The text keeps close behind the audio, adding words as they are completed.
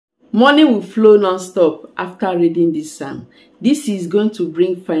Money will flow non-stop after reading this psalm. This is going to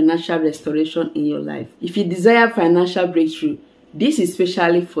bring financial restoration in your life. If you desire financial breakthrough, this is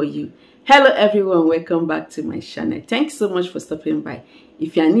specially for you. Hello everyone, welcome back to my channel. Thanks so much for stopping by.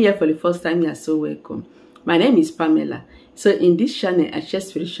 If you are new here for the first time, you are so welcome. My name is Pamela. So in this channel, I share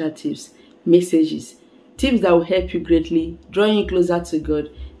spiritual tips, messages, tips that will help you greatly, drawing you closer to God,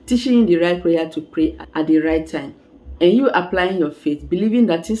 teaching you the right prayer to pray at the right time, and you applying your faith, believing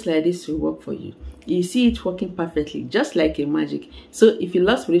that things like this will work for you. You see it working perfectly, just like a magic. So if you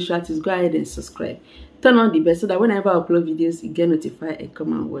love spiritual tips, go ahead and subscribe. Turn on the bell so that whenever I upload videos, you get notified and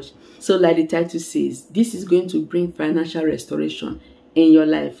come and watch. So like the title says, this is going to bring financial restoration in your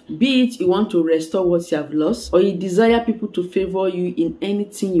life. Be it you want to restore what you have lost, or you desire people to favor you in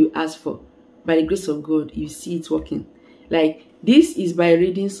anything you ask for. By the grace of God, you see it working. Like this is by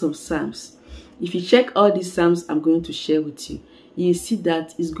reading some psalms. If you check all these psalms I'm going to share with you, you see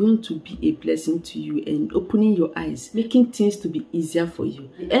that it's going to be a blessing to you and opening your eyes, making things to be easier for you.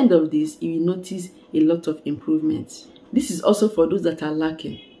 At the end of this, you will notice a lot of improvements. This is also for those that are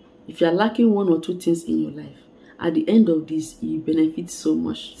lacking. If you are lacking one or two things in your life, at the end of this, you benefit so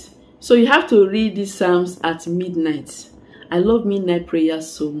much. So you have to read these psalms at midnight. I love midnight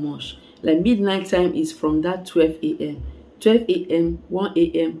prayers so much. Like midnight time is from that 12 a.m. 12 a.m., 1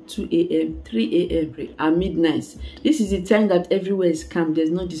 a.m., 2 a.m., 3 a.m. at midnight. This is the time that everywhere is calm.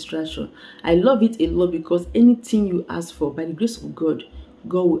 There's no distraction. I love it a lot because anything you ask for, by the grace of God,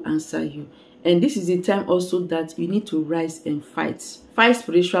 God will answer you. And this is the time also that you need to rise and fight. Fight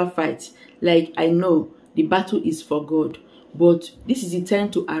spiritual fights. Like I know the battle is for God, but this is the time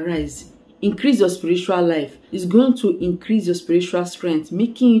to arise. Increase your spiritual life. It's going to increase your spiritual strength,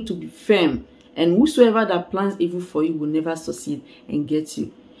 making you to be firm. And whosoever that plans evil for you will never succeed and get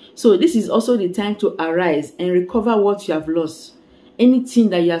you. So this is also the time to arise and recover what you have lost.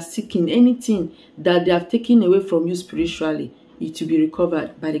 Anything that you are seeking, anything that they have taken away from you spiritually, it will be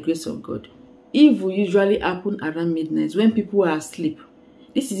recovered by the grace of God. Evil usually happens around midnight when people are asleep.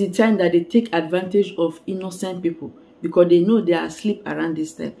 This is the time that they take advantage of innocent people because they know they are asleep around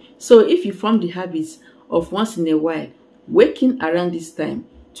this time. So if you form the habits of once in a while waking around this time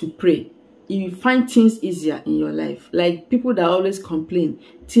to pray, you will find things easier in your life. Like people that always complain,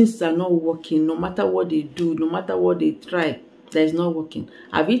 things are not working, no matter what they do, no matter what they try, that is not working.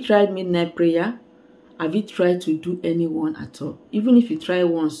 Have you tried midnight prayer? Have you tried to do any one at all? Even if you try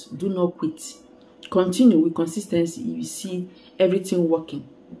once, do not quit. Continue with consistency. You will see everything working.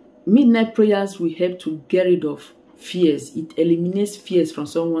 Midnight prayers will help to get rid of fears. It eliminates fears from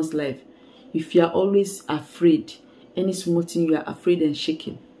someone's life. If you are always afraid, any small thing you are afraid and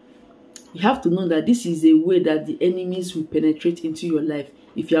shaking, you have to know that this is a way that the enemies will penetrate into your life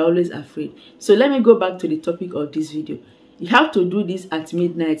if you're always afraid. So let me go back to the topic of this video. You have to do this at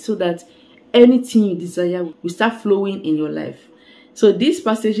midnight so that anything you desire will start flowing in your life. So these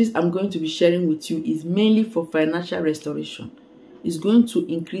passages I'm going to be sharing with you is mainly for financial restoration. It's going to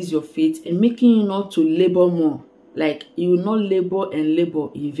increase your faith and making you not to labor more. Like you will not labor and labor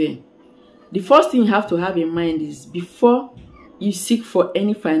in vain. The first thing you have to have in mind is before you seek for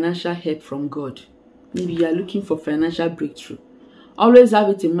any financial help from God, maybe you are looking for financial breakthrough, always have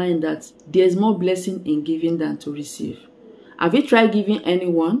it in mind that there's more blessing in giving than to receive. Have you tried giving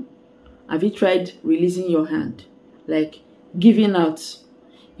anyone? Have you tried releasing your hand? Like giving out?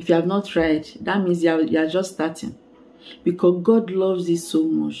 If you have not tried, that means you are just starting. Because God loves it so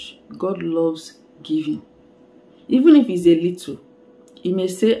much. God loves giving. Even if it's a little, you may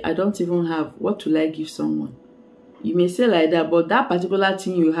say, I don't even have. What will I give someone? You may say like that, but that particular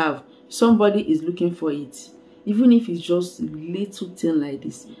thing you have, somebody is looking for it. Even if it's just a little thing like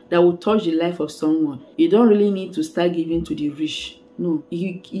this, that will touch the life of someone. You don't really need to start giving to the rich. No,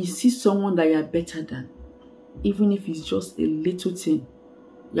 you see someone that you are better than. Even if it's just a little thing,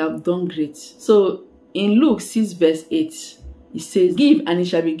 you have done great. So in Luke 6 verse 8, it says, give and it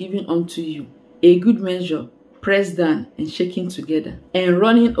shall be given unto you. A good measure, pressed down and shaken together, and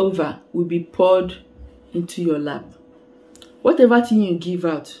running over will be poured into your lap. Whatever thing you give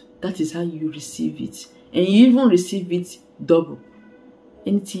out, that is how you receive it. And you even receive it double.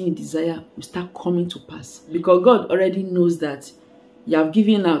 Anything you desire will start coming to pass. Because God already knows that you have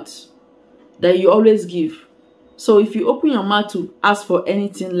given out, that you always give. So if you open your mouth to ask for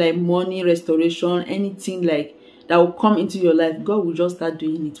anything like money, restoration, anything like that will come into your life, God will just start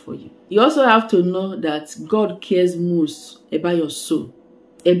doing it for you. You also have to know that God cares most about your soul,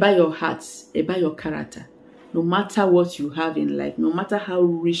 about your heart, about your character. No matter what you have in life, no matter how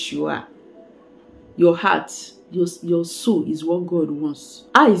rich you are, your heart, your soul is what God wants.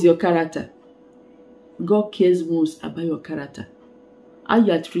 How is your character? God cares most about your character. how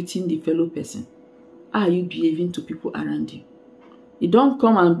you are treating the fellow person. How are you behaving to people around you? You don't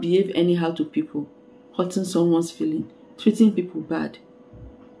come and behave anyhow to people, hurting someone's feeling, treating people bad,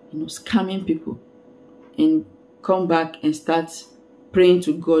 scamming people, and come back and start praying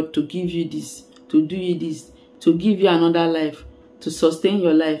to God to give you this, to do you this, to give you another life, to sustain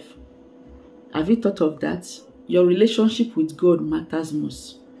your life. Have you thought of that? Your relationship with God matters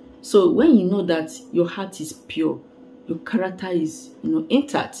most. So when you know that your heart is pure, your character is,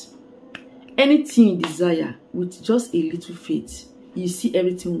 intact, anything you desire with just a little faith, you see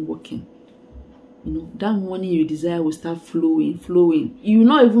everything working. That money you desire will start flowing. You will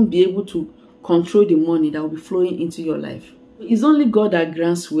not even be able to control the money that will be flowing into your life. It's only God that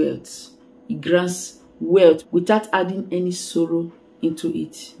grants wealth. He grants wealth without adding any sorrow into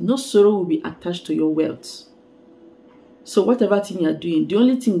it. No sorrow will be attached to your wealth. So whatever thing you are doing, the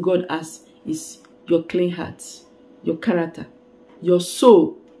only thing God asks is your clean heart, your character, your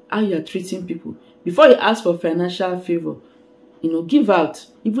soul, how you are treating people. Before you ask for financial favor, give out.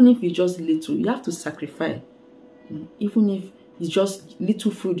 Even if it's just little, you have to sacrifice. Even if it's just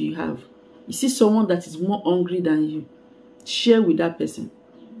little food you have. You see someone that is more hungry than you, share with that person.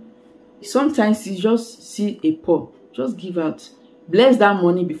 Sometimes you just see a poor, just give out. Bless that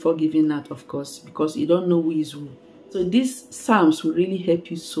money before giving out, of course, because you don't know who is who. So these psalms will really help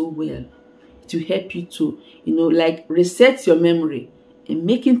you so well. To help you to, like reset your memory and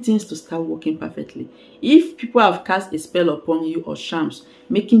making things to start working perfectly. If people have cast a spell upon you or charms,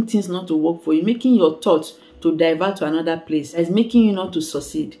 making things not to work for you, making your thoughts to divert to another place, as making you not to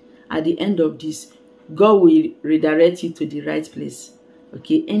succeed, at the end of this, God will redirect you to the right place.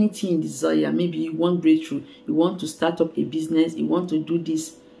 Okay, anything you desire, maybe you want breakthrough, you want to start up a business, you want to do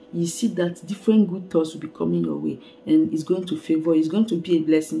this, you see that different good thoughts will be coming your way and it's going to favor, it's going to be a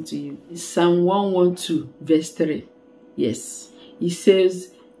blessing to you. Psalm 112 verse 3. Yes, it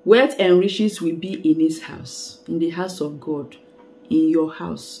says, wealth and riches will be in his house, in the house of God, in your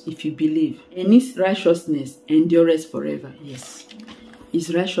house, if you believe. And his righteousness endures forever. Yes,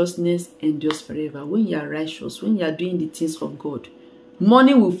 his righteousness endures forever. When you are righteous, when you are doing the things of God,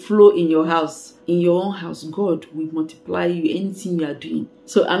 money will flow in your house, in your own house. God will multiply you, anything you are doing.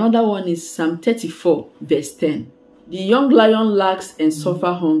 So another one is Psalm 34 verse 10. The young lion lacks and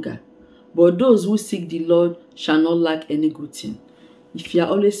suffer hunger, but those who seek the Lord shall not lack any good thing. If you are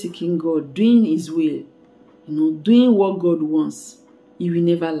always seeking God, doing his will, doing what God wants, you will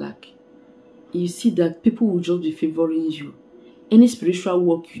never lack. You see that people will just be favoring you. Any spiritual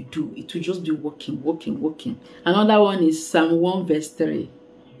work you do, it will just be working. Another one is Psalm 1 verse 3.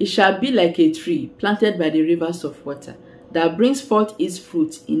 It shall be like a tree planted by the rivers of water, that brings forth its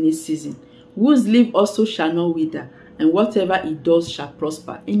fruit in its season, whose leaf also shall not wither, and whatever it does shall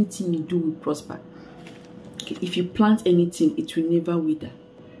prosper. Anything you do will prosper. Okay, if you plant anything, it will never wither.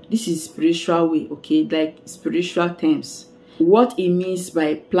 This is spiritual way, okay, like spiritual terms. What it means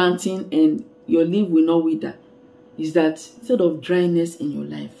by planting and your leaf will not wither is that instead of dryness in your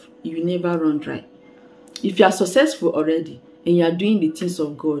life, you will never run dry. If you are successful already and you are doing the things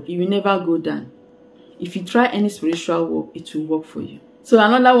of God, you will never go down. If you try any spiritual work, it will work for you. So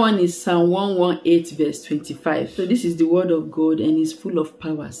another one is Psalm 118 verse 25. So this is the word of God and it's full of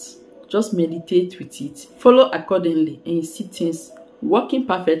powers. Just meditate with it. Follow accordingly and you see things working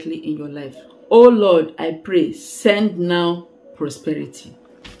perfectly in your life. Oh Lord, I pray, send now prosperity.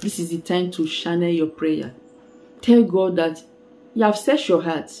 This is the time to channel your prayer. Tell God that you have set your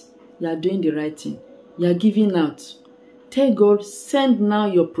heart, you are doing the right thing, you are giving out. Tell God, send now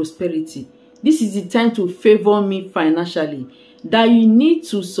your prosperity. This is the time to favor me financially. That you need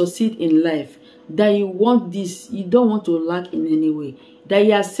to succeed in life. That you want this, you don't want to lack in any way. That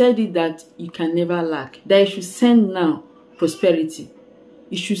you have said it that you can never lack. That you should send now prosperity.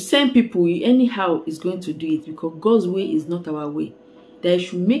 You should send people, anyhow is going to do it because God's way is not our way. That you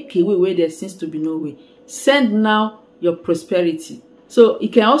should make a way where there seems to be no way. Send now your prosperity. So you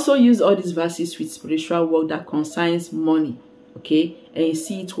can also use all these verses with spiritual work that concerns money, okay? And you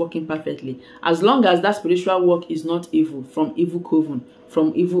see it working perfectly. As long as that spiritual work is not evil, from evil coven,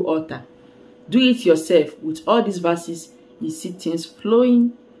 from evil altar. Do it yourself. With all these verses, you see things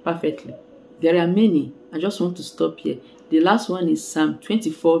flowing perfectly. There are many. I just want to stop here. The last one is Psalm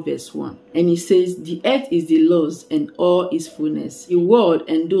 24 verse 1. And it says, the earth is the Lord's and all its fullness, the world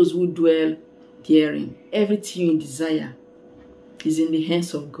and those who dwell therein. Everything you desire is in the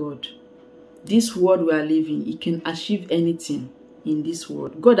hands of God. This world we are living, you can achieve anything in this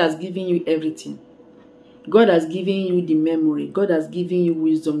world. God has given you everything. God has given you the memory. God has given you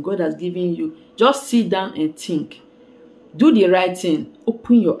wisdom. God has given you. Just sit down and think. Do the right thing.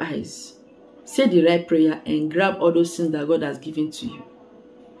 Open your eyes. Say the right prayer and grab all those things that God has given to you.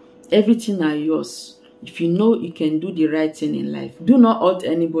 everything are yours. If you know you can do the right thing in life, do not hurt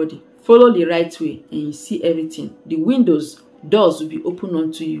anybody. Follow the right way and you see everything. The windows, doors will be open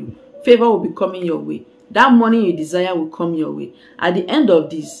unto you. Favor will be coming your way. That money you desire will come your way. At the end of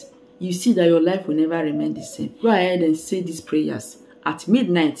this, you see that your life will never remain the same. Go ahead and say these prayers at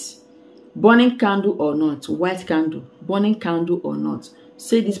midnight. Burning candle or not, white candle, burning candle or not.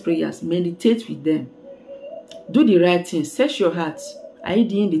 Say these prayers, meditate with them. Do the right thing. Search your heart. Are you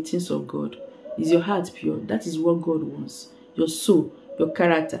doing the things of God? Is your heart pure? That is what God wants. Your soul, your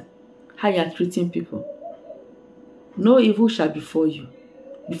character, how you are treating people. No evil shall befall you.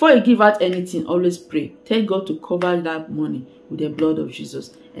 Before you give out anything, always pray. Tell God to cover that money with the blood of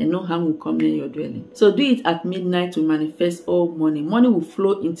Jesus, and no harm will come near your dwelling. So do it at midnight to manifest all money. Money will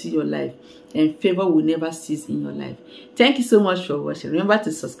flow into your life, and favor will never cease in your life. Thank you so much for watching. Remember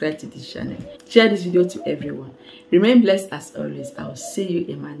to subscribe to this channel. Share this video to everyone. Remain blessed as always. I will see you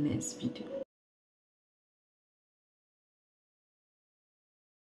in my next video.